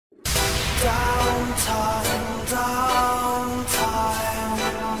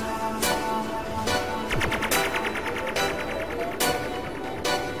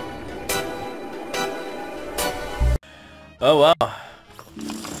Oh wow.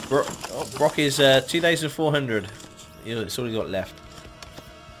 Brock is 2,400. You know, it's all he got left.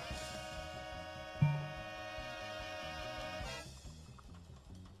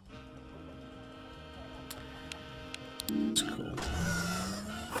 That's cool.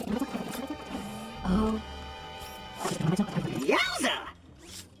 Oh. Yowza!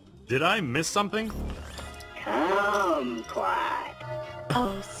 Did I miss something? Kumquat.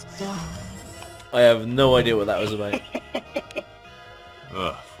 Oh, stop. I have no idea what that was about.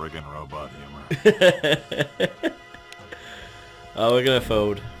 Ugh, friggin' robot humor. Oh, we're gonna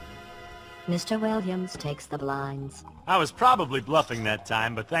fold. Mr. Williams takes the blinds. I was probably bluffing that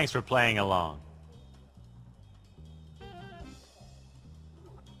time, but thanks for playing along.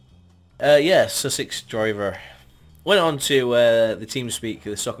 Yeah, Sussex driver went on to the TeamSpeak,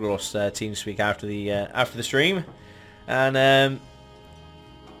 the Stockoglaws TeamSpeak after the stream, and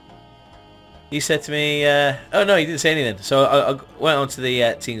he said to me, oh no, he didn't say anything. So I went on to the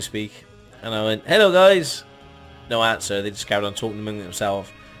TeamSpeak, and I went, "Hello guys." No answer. They just carried on talking among themselves.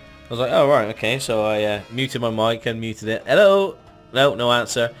 I was like, "Oh right, okay." So I muted my mic and muted it. Hello. No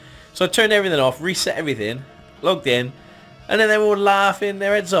answer. So I turned everything off, reset everything, logged in, and then they were all laughing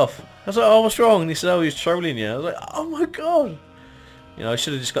their heads off. I was like, "Oh, what's wrong?" And he said, "Oh, he's trolling you." I was like, "Oh my god." You know, I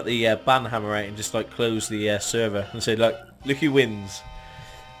should have just got the ban hammer out and just like closed the server and said, "Look who wins."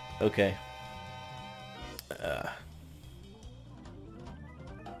 Okay.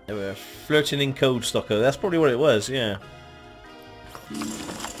 They were flirting in code, Stocko. That's probably what it was, yeah.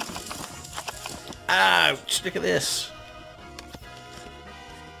 Ouch! Look at this.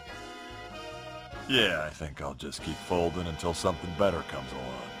 Yeah, I think I'll just keep folding until something better comes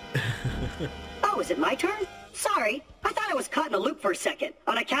along. Oh, is it my turn? Sorry, I thought I was caught in a loop for a second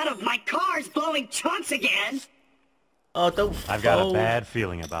on account of my car's blowing chunks again. Oh, don't. I've got a bad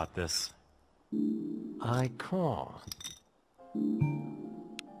feeling about this. I call.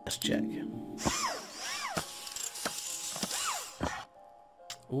 Let's check.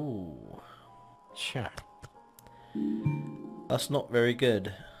 Ooh, Check. that's not very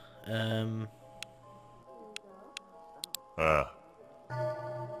good.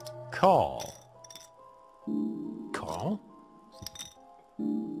 Call. Call?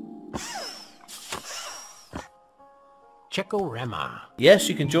 Checorema. Yes,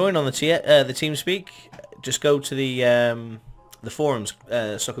 you can join on the TeamSpeak. Just go to the forums,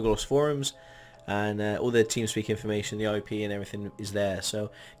 Stockoglaws forums, and all the TeamSpeak information, the IP and everything is there.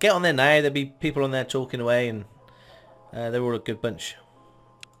 So get on there now. There'll be people on there talking away, and they're all a good bunch.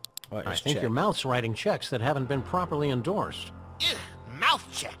 Right, I let's think check. your mouth's writing checks that haven't been properly endorsed. Ugh, mouth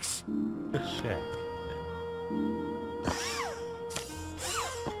checks. Check.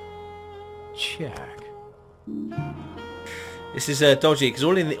 Check. This is dodgy because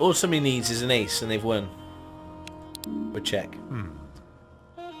all somebody needs is an ace, and they've won. But check.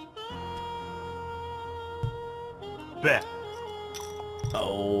 Bet.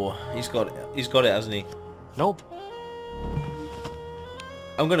 Oh, he's got it. He's got it, hasn't he? Nope.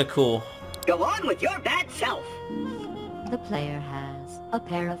 I'm gonna call. Go on with your bad self. The player has a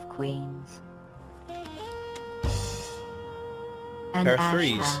pair of queens. And Pair of Ash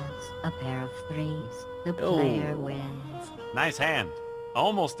threes. has a pair of threes. The Oh. player wins. Nice hand.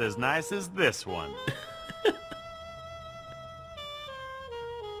 Almost as nice as this one.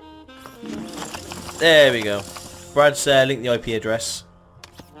 There we go. Brad's linked the IP address.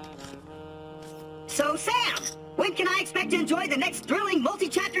 So, Sam, when can I expect to enjoy the next thrilling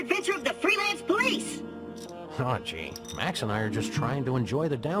multi-chapter adventure of the freelance police? Oh, gee. Max and I are just trying to enjoy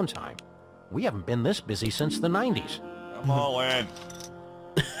the downtime. We haven't been this busy since the 90s. I'm all in.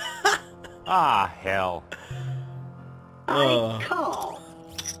 Ah, hell. Oh. I call.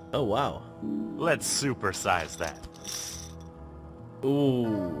 Oh wow. Let's supersize that.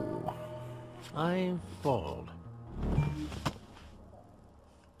 Ooh. I fold.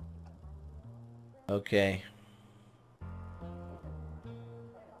 Okay.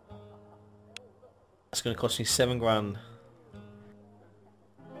 That's gonna cost me 7 grand.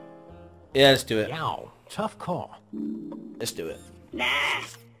 Yeah, let's do it. Yow. Tough call. Let's do it. Nah.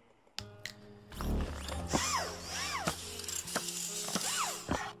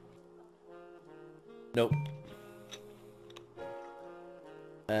 Nope.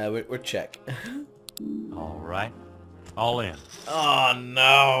 We're check. All right. All in. Oh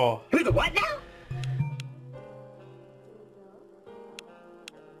no. Who the what now?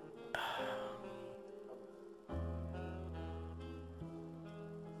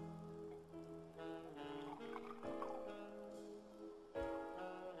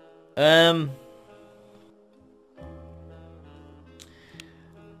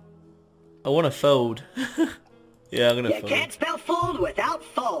 I want to fold. Yeah, I'm gonna You fold. can't spell fold without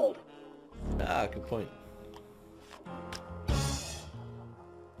fold. Ah, good point.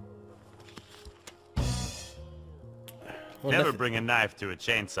 Well, Never nothing- bring a knife to a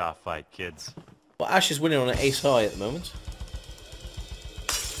chainsaw fight, kids. Well, Ash is winning on an ace high at the moment.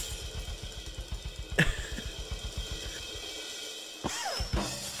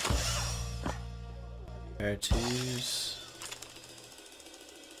 Pair of twos.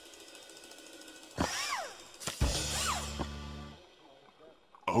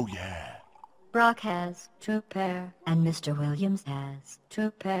 Oh yeah. Brock has 2 pair, and Mr. Williams has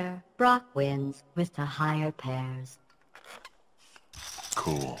 2 pair. Brock wins with the higher pairs.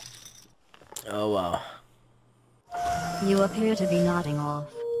 Cool. Oh wow. You appear to be nodding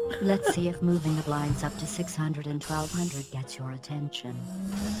off. Let's see if moving the blinds up to 600 and 1200 gets your attention.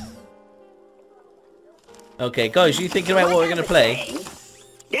 Okay, guys, you thinking about what we're gonna play?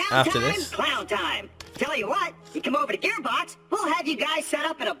 After Downtime, this? clown time. Tell you what, you come over to Gearbox, we'll have you guys set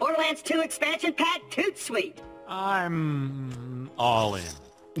up in a Borderlands 2 expansion pack toot suite. I'm all in.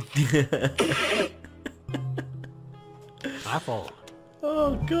 I fold.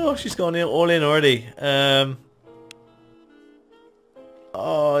 Oh gosh, he's gone all in already.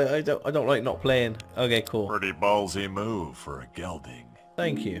 Oh, I don't like not playing. Okay, cool. Pretty ballsy move for a gelding.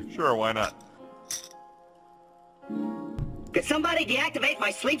 Thank you. Sure, why not? Could somebody deactivate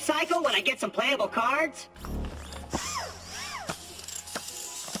my sleep cycle when I get some playable cards?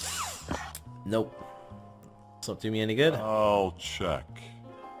 Nope. It's not doing me any good. I'll check.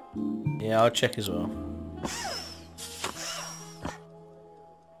 Yeah, I'll check as well.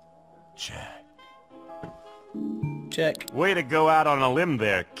 Check. Check. Way to go out on a limb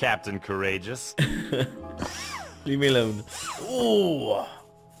there, Captain Courageous. Leave me alone. Ooh.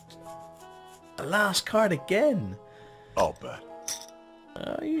 The last card again. I'll bet.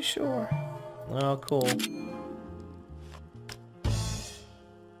 Are you sure? Oh, cool.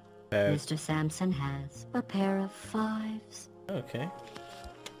 Mr. Sampson has a pair of 5s. Okay.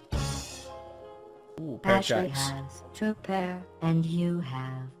 Ooh, pair of Ashley jacks. has 2 pair, and you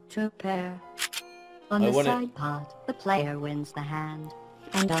have 2 pair. On I the want it. side pot, the player wins the hand.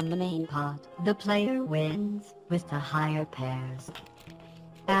 And on the main pot, the player wins with the higher pairs.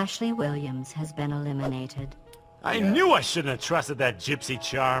 Ashley Williams has been eliminated. I knew I shouldn't have trusted that gypsy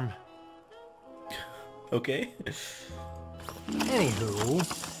charm. Okay.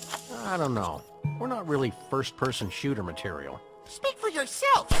 Anywho, I don't know. We're not really first-person shooter material. Speak for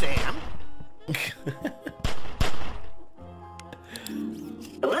yourself, Sam.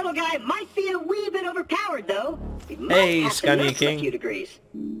 The little guy might be a wee bit overpowered, though. He might Hey, have to Scania nurse a King. few degrees.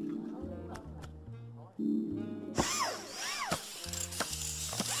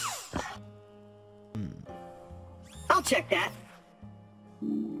 I'll check that.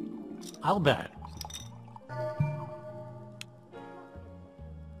 I'll bet.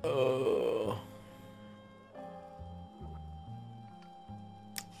 Oh.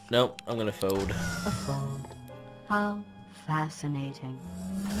 Nope, I'm gonna fold. A fold. How fascinating.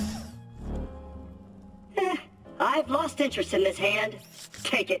 I've lost interest in this hand.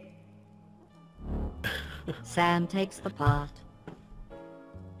 Take it. Sam takes the pot.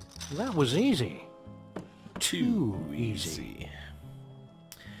 That was easy. Too easy.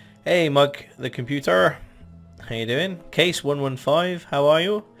 Hey, Mug, the computer. How you doing? Case 115, how are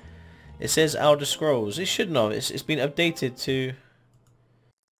you? It says Elder Scrolls. It shouldn't have. It's been updated to...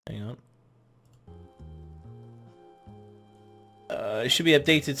 Hang on. It should be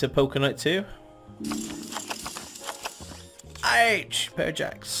updated to Poker Night 2. Ouch! Pair of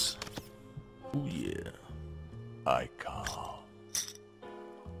jacks. Oh yeah. I call.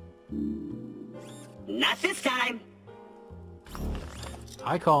 Not this time.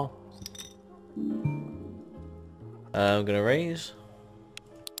 I call. I'm gonna raise.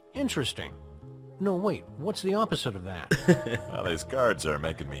 Interesting. No, wait. What's the opposite of that? Well, these cards are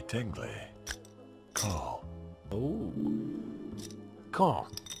making me tingly. Call. Oh. Call.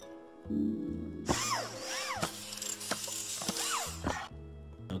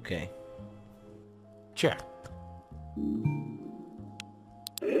 Okay. Check.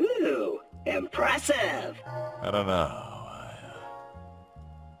 Ooh, impressive. I don't know.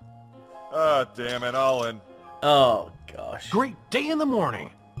 Ah, damn it, all in. Oh gosh. Great day in the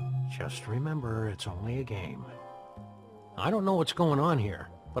morning. Just remember, it's only a game. I don't know what's going on here,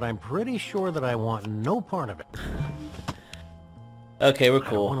 but I'm pretty sure that I want no part of it. Okay, we're I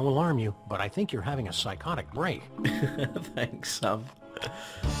don't want cool. to alarm you, but I think you're having a psychotic break. Thanks, Sam.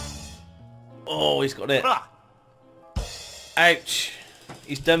 Oh, he's got it. Ah! Ouch.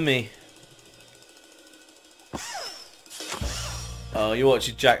 He's done me. Oh, you watch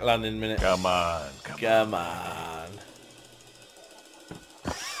your jack land in a minute. Come on, come on. Come on.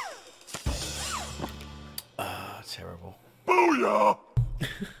 Terrible. Booyah!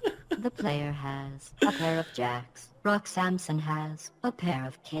 The player has a pair of jacks. Rock Samson has a pair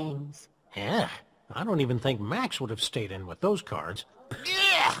of kings. Yeah, I don't even think Max would have stayed in with those cards.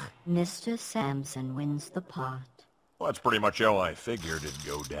 Yeah! Mr. Samson wins the pot. Well, that's pretty much how I figured it'd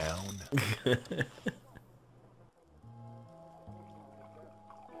go down.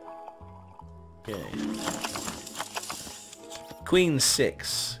 Okay. Queen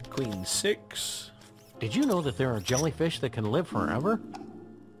 6. Queen 6. Did you know that there are jellyfish that can live forever?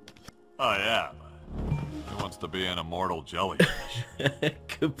 I am. Who wants to be an immortal jellyfish?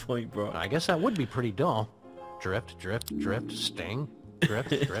 Good point, bro. I guess that would be pretty dull. Drift, drift, drift, sting. Drift,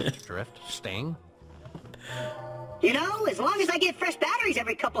 drift, drift, sting. You know, as long as I get fresh batteries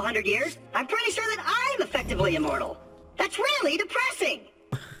every couple hundred years, I'm pretty sure that I'm effectively immortal. That's really depressing.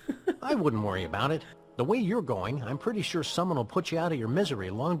 I wouldn't worry about it. The way you're going, I'm pretty sure someone will put you out of your misery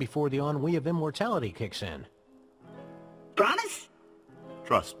long before the ennui of immortality kicks in. Promise?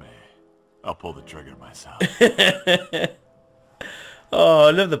 Trust me. I'll pull the trigger myself. Oh,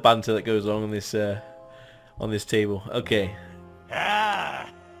 I love the banter that goes on this table. Okay.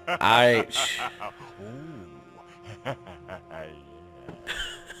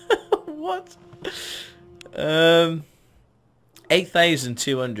 What?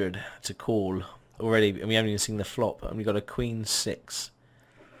 8,200 to call already, and we haven't even seen the flop, and we got a queen 6.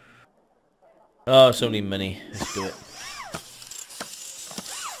 Oh, it's only money. Let's do it.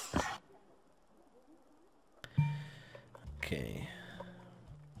 Okay.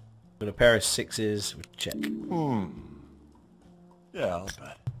 Got a pair of 6s. We check. Yeah, I'll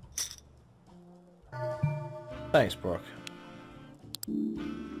bet. Thanks, Brock.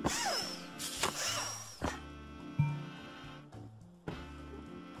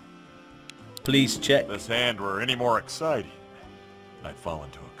 Please check. If this hand were any more exciting, I'd fall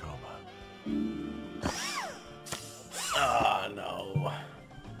into a coma. Ah, no.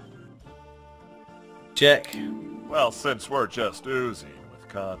 Check. Well, since we're just oozing with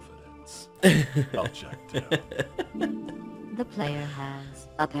confidence, I'll check too. The player has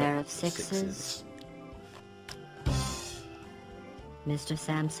a pair of sixes. Mr.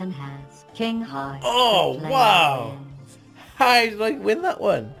 Samson has king high. Oh, The player wow. wins. How did I win that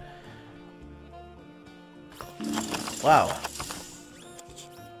one? Wow.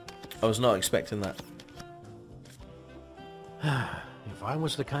 I was not expecting that. If I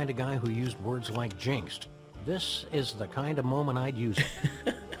was the kind of guy who used words like jinxed, this is the kind of moment I'd use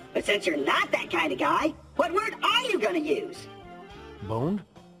it. But since you're not that kind of guy, what word are you gonna use? Boned?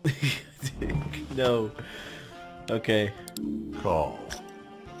 No. Okay. Call.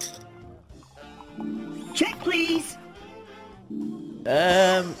 Check, please.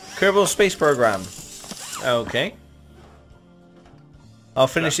 Kerbal Space Program. Okay. I'll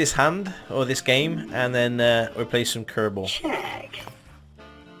finish this hand, or this game, and then we'll play some Kerbal. Check.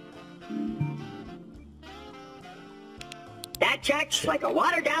 That checks like a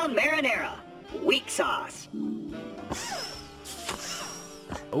watered-down marinara. Weak sauce.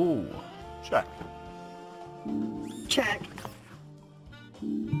 Ooh. Check. Check.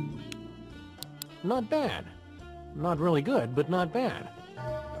 Not bad. Not really good, but not bad.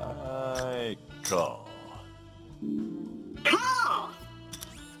 I call. Call!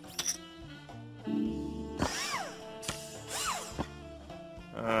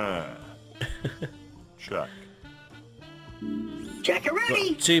 Check.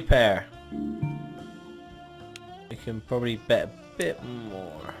 Check-a-rooney. 2 pair. We can probably bet a bit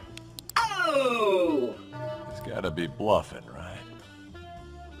more. Oh! He's gotta be bluffing, right?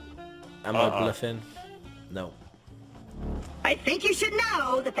 Am I bluffing? No. I think you should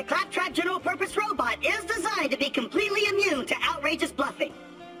know that the Claptrap General Purpose Robot is designed to be completely immune to outrageous bluffing.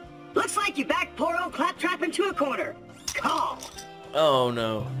 Looks like you backed poor old Claptrap into a corner. Call! Oh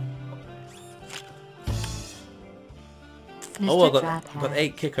no. Mr. Oh, I Trap got has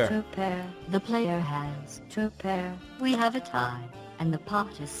 8 kicker. 2 pair. The player has 2 pair. We have a tie, and the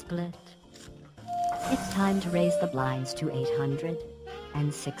pot is split. It's time to raise the blinds to 800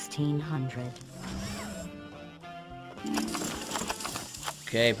 and 1600.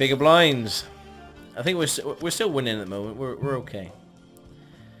 Okay, bigger blinds. I think we're still winning at the moment. We're okay.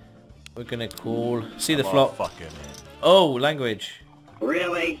 We're gonna call. See the I'm all flop. fucking in. Oh, language.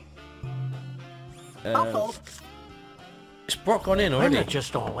 Really? I'll fold. Is Brock gone in I'm already? not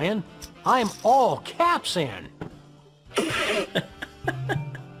just all in. I'm all caps in.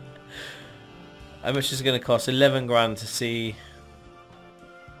 How much is it gonna cost? 11 grand to see.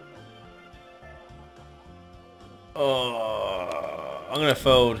 Oh, I'm gonna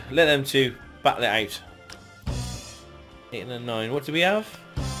fold. Let them two battle it out. 8 and a 9. What do we have?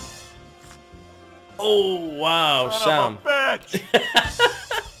 Oh, wow, Son Sam. of a bitch!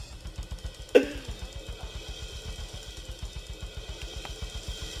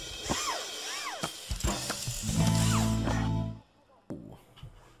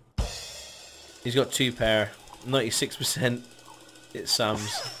 He's got 2 pair. 96%. It's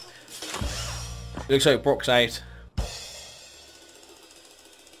Sam's. Looks like Brock's out.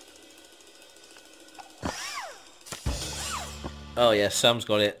 Oh yeah, Sam's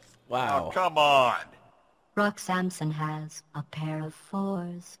got it. Wow. Oh, come on. Brock Samson has a pair of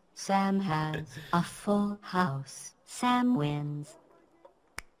 4s. Sam has a full house. Sam wins.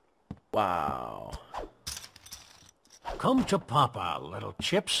 Wow. Come to Papa, little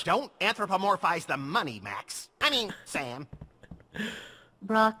chips. Don't anthropomorphize the money, Max. I mean, Sam.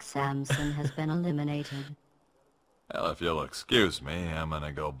 Brock Samson has been eliminated. Well, if you'll excuse me, I'm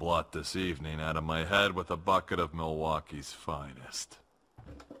gonna go blot this evening out of my head with a bucket of Milwaukee's finest.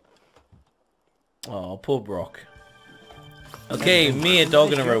 Oh, poor Brock. Okay, me, a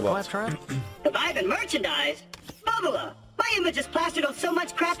dog, and a robot. If I've been merchandised, Bubba, my image is plastered on so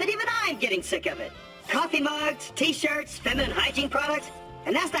much crap that even I'm getting sick of it. Coffee mugs, t-shirts, feminine hygiene products,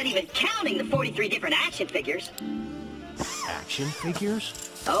 and that's not even counting the 43 different action figures. Action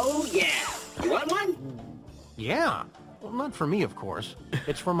figures? Oh yeah. You want one? Yeah. Well, not for me, of course.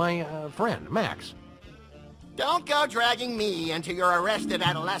 It's for my friend, Max. Don't go dragging me into your arrested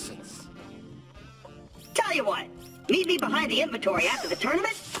adolescence. Tell you what, meet me behind the inventory after the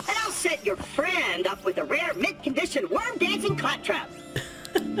tournament, and I'll set your friend up with a rare mint-condition worm-dancing claptrap.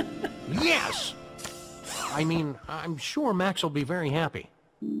 Yes! I mean, I'm sure Max will be very happy.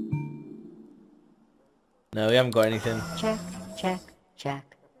 No, we haven't got anything. Check, check,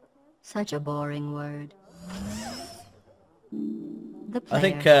 check. Such a boring word. The I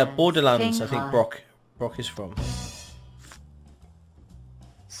think player has Borderlands, King I think High. Brock is from.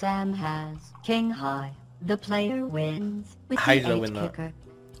 Sam has King High. The player wins with How the did I 8 win that? kicker.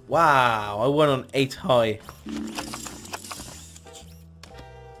 Wow, I won on 8 high.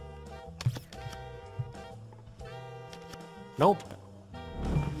 Nope.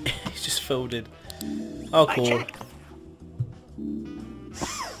 He's just folded. Oh, I cool. check.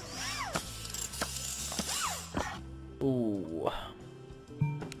 Ooh.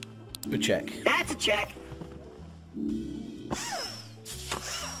 Good check. That's a check.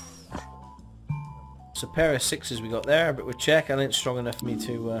 It's a pair of 6s we got there, but with check, I ain't strong enough for me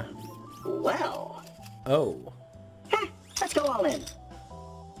to, Well, Oh, let's go all in.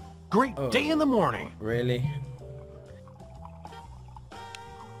 Great day in the morning. really?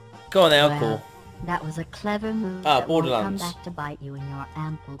 Go on now, Well, cool. that was a clever move Ah, that won't come Borderlands. back to bite you in your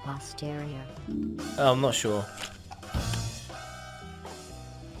ample posterior. Oh, I'm not sure.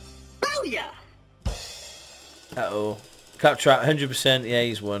 Booyah! Uh-oh. Claptrap, 100%. Yeah,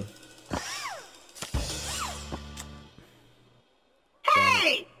 he's won.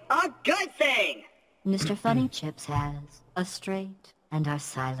 Hey! A good thing! Mr. Funny Chips has a straight, and our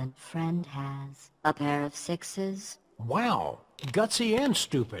silent friend has a pair of 6s. Wow. Gutsy and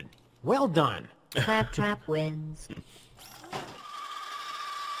stupid. Well done. Claptrap wins.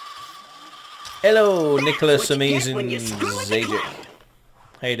 Hello, That's Nicholas what you get Amazing when you screw with the Zajic. clap.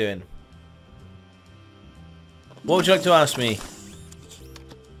 How you doing? What would you like to ask me? You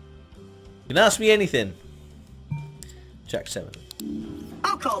can ask me anything. Jack 7.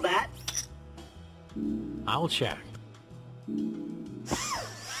 I'll call that. I'll check.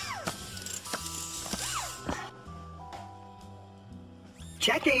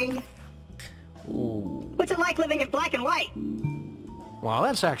 Checking. Ooh. What's it like living in black and white? Well,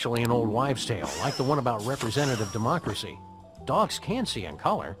 that's actually an old wives' tale, like the one about representative democracy. Dogs can see in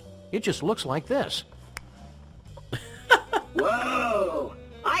color. It just looks like this. Whoa!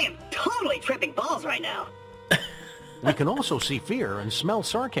 I am totally tripping balls right now. We can also see fear and smell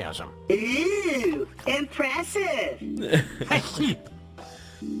sarcasm. Ooh, impressive. Hey,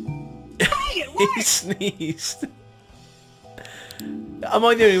 it He worked! sneezed. Am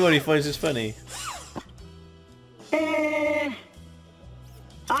I the only one who finds this funny?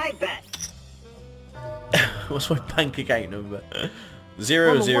 I bet. What's my bank account number? On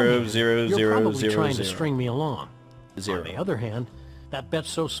Zero the zero one hand, zero you're zero probably zero trying to zero. string me along. Zero. On the other hand, that bet's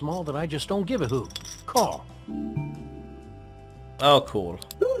so small that I just don't give a hoot. Call. Oh, cool.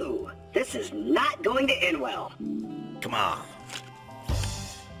 Ooh, this is not going to end well. Come on.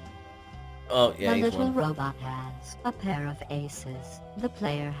 Oh, yeah, The he's little won. robot has a pair of aces. The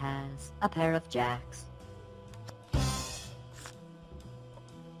player has a pair of jacks.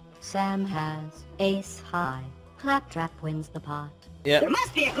 Sam has ace high. Claptrap wins the pot. Yeah. There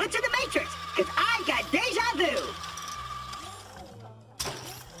must be a glitch in the Matrix, because I got deja vu.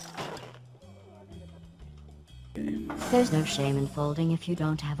 There's no shame in folding if you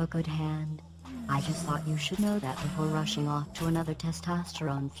don't have a good hand. I just thought you should know that before rushing off to another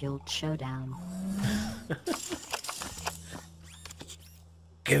testosterone-fueled showdown.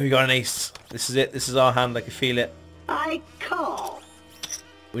 Okay, we got an ace. This is it. This is our hand. I can feel it. I call.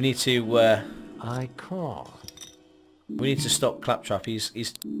 We need to. I call. We need to stop Claptrap. He's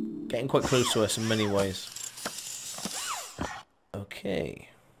getting quite close to us in many ways. Okay.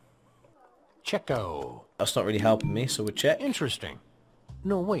 Checko. That's not really helping me, so we'll check. Interesting.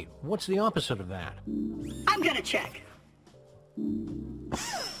 No, wait. What's the opposite of that? I'm gonna check.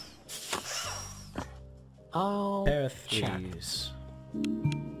 Oh, Pair of check. threes.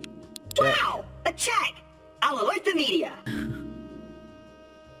 Check. Wow! A check! I'll alert the media.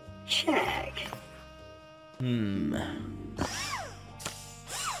 Check.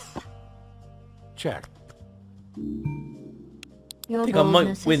 Check. Your I think I might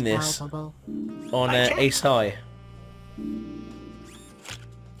boldness win is this palpable. on ace high.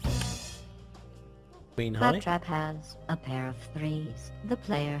 Queen high. Claptrap has a pair of threes. The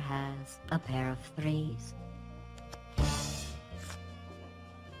player has a pair of threes.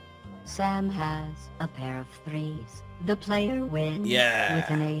 Sam has a pair of threes. The player wins Yeah. with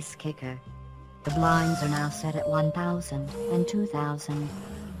an ace kicker. The blinds are now set at 1,000 and 2,000.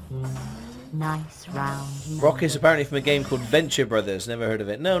 Nice round number. Rock is apparently from a game called Venture Brothers. Never heard of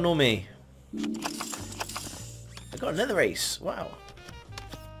it. No, nor me. I got another ace. Wow.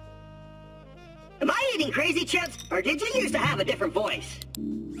 Am I eating crazy chips, or did you used to have a different voice?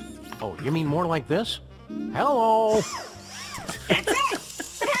 Oh, you mean more like this? Hello! That's it!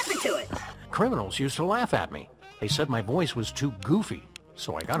 What happened to it? Criminals used to laugh at me. They said my voice was too goofy.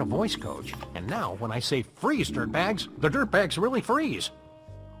 So I got a voice coach. And now, when I say freeze, dirtbags, the dirtbags really freeze.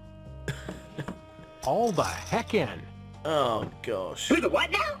 All the heck in. Oh gosh. Who the what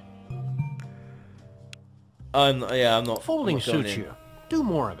now? I'm not. Folding I'm not going suits in. you. Do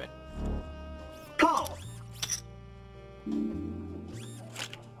more of it. Call.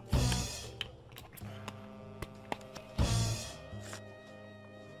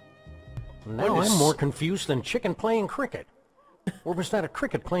 Now What is- I'm more confused than chicken playing cricket. Or was that a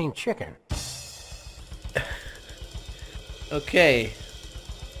cricket playing chicken? Okay.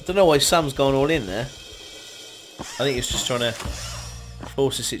 I don't know why Sam's gone all in there. I think he's just trying to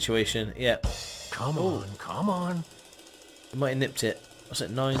force the situation. Yeah. Come on, come on. He might have nipped it. What's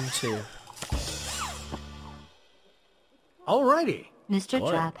it? 9-2. Alrighty. Mr.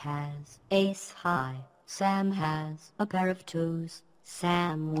 What? Trap has ace high. Sam has a pair of twos.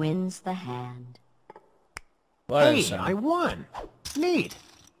 Sam wins the hand. Well done, Hey, Sam. I won. Neat.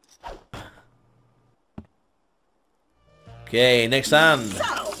 Okay, next hand. So,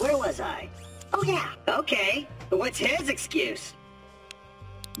 where was I? Oh yeah, okay. What's his excuse?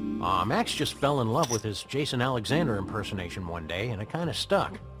 Max just fell in love with his Jason Alexander impersonation one day, and it kind of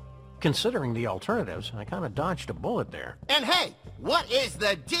stuck. Considering the alternatives, I kind of dodged a bullet there. And hey, what is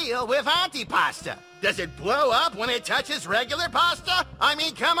the deal with antipasta? Does it blow up when it touches regular pasta? I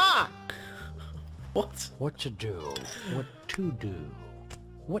mean, come on! What? What to do? What to do?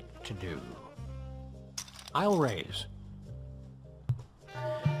 What to do? I'll raise.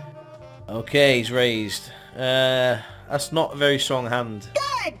 Okay, he's raised. That's not a very strong hand.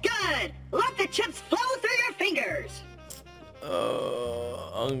 Good, good! Let the chips flow through your fingers!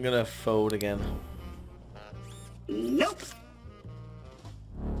 I'm gonna fold again. Nope.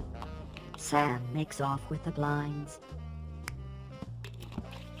 Sam makes off with the blinds.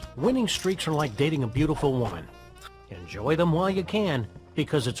 Winning streaks are like dating a beautiful woman. Enjoy them while you can,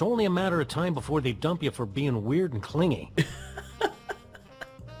 because it's only a matter of time before they dump you for being weird and clingy.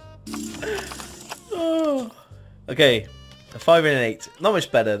 Okay, a 5 and an 8. Not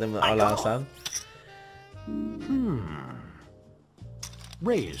much better than our know. last hand.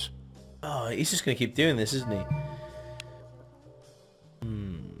 Raise. Oh, he's just gonna keep doing this, isn't he?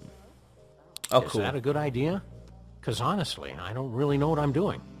 Oh, Is cool. that a good idea? Because honestly, I don't really know what I'm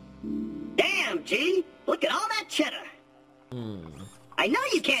doing. Damn, G! Look at all that cheddar! I know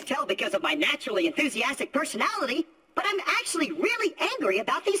you can't tell because of my naturally enthusiastic personality, but I'm actually really angry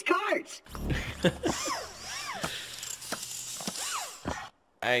about these cards.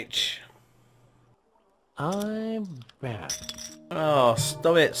 Ouch. I bet. Oh,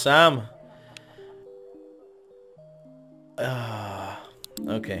 stop it, Sam.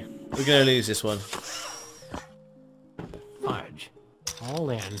 Okay, we're gonna lose this one. Fudge. All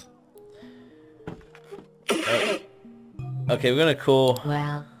in. Okay, we're gonna call.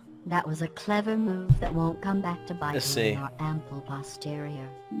 Well, that was a clever move that won't come back to bite Let's you in see. your ample posterior.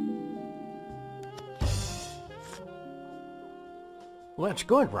 Well, that's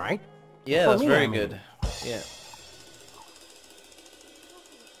good, right? Yeah, For that's me, very I mean. good. Yeah.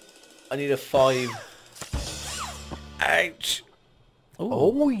 I need a 5. Ouch. Ooh.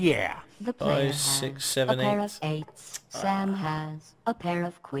 Oh, yeah. The player 5, 6, has 7, a pair 8. of 8s. Sam has a pair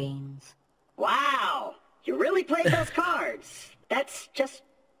of queens. Wow, you really played those cards. That's just,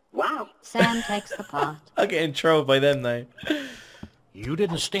 wow. Sam takes the pot. I'll get in trouble by them though. You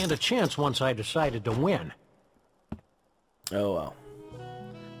didn't stand a chance once I decided to win. Oh well.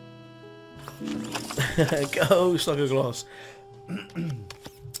 Go, Stockoglaws.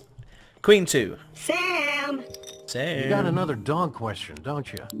 Queen 2. Sam! Sam. You got another dog question,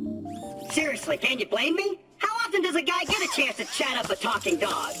 don't you? Seriously, can you blame me? How often does a guy get a chance to chat up a talking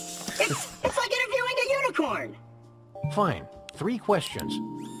dog? It's like interviewing a unicorn. Fine. 3 questions,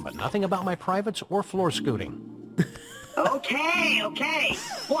 but nothing about my privates or floor scooting. Okay.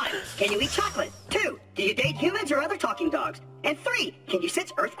 1, can you eat chocolate? 2, do you date humans or other talking dogs? And 3, can you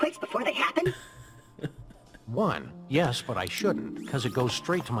sense earthquakes before they happen? 1, yes, but I shouldn't, because it goes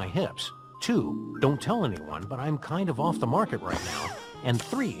straight to my hips. 2, don't tell anyone, but I'm kind of off the market right now. And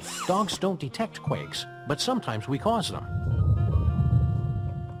 3, dogs don't detect quakes, but sometimes we cause them.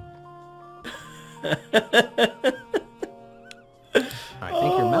 I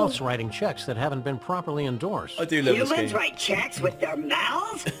think your mouth's writing checks that haven't been properly endorsed. I do love this Humans game. write checks with their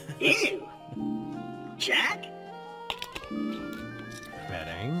mouths? Ew. Jack?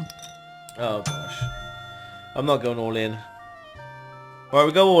 Petting. Oh gosh. I'm not going all in. Right,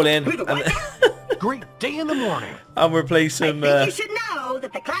 we go all in. Who the what? Great day in the morning. And replace I some... think you should know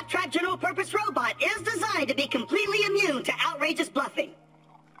that the Claptrap General Purpose Robot is designed to be completely immune to outrageous bluffing.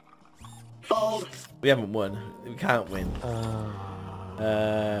 Fold. We haven't won. We can't win.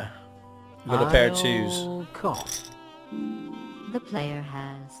 We've got a pair of 2s. I'll call. The player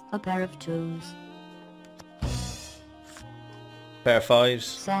has a pair of 2s. Pair of 5s.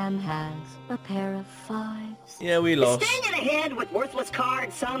 Sam has a pair of 5s. Yeah, we Is lost. staying in a hand with worthless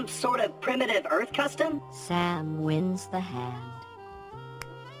cards some sort of primitive Earth custom? Sam wins the hand.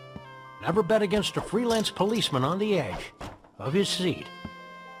 Never bet against a freelance policeman on the edge of his seat.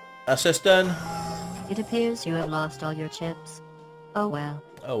 That's us done. It appears you have lost all your chips. Oh well.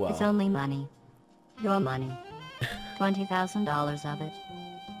 Oh well. It's only money. Your money. $20,000 of it.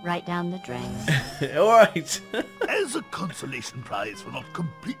 Right down the drain. Alright. As a consolation prize for not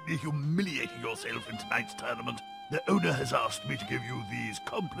completely humiliating yourself in tonight's tournament, the owner has asked me to give you these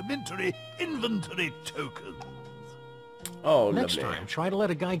complimentary inventory tokens. Oh, Next lovely. time, try to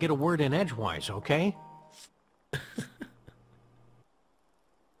let a guy get a word in edgewise, okay?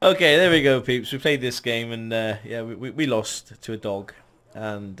 Okay, there we go, peeps. We played this game, and yeah, we lost to a dog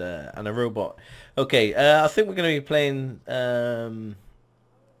and a robot. Okay, I think we're going to be playing. I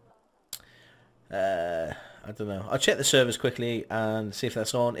don't know. I'll check the servers quickly and see if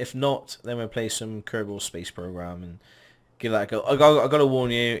that's on. If not, then we'll play some Kerbal Space Program and give that a go. I got to warn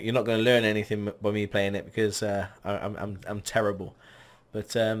you, you're not going to learn anything by me playing it because I'm terrible.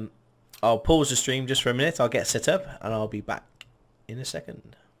 But I'll pause the stream just for a minute. I'll get set up and I'll be back in a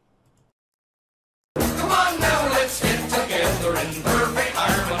second. Come on now, let's get together in perfect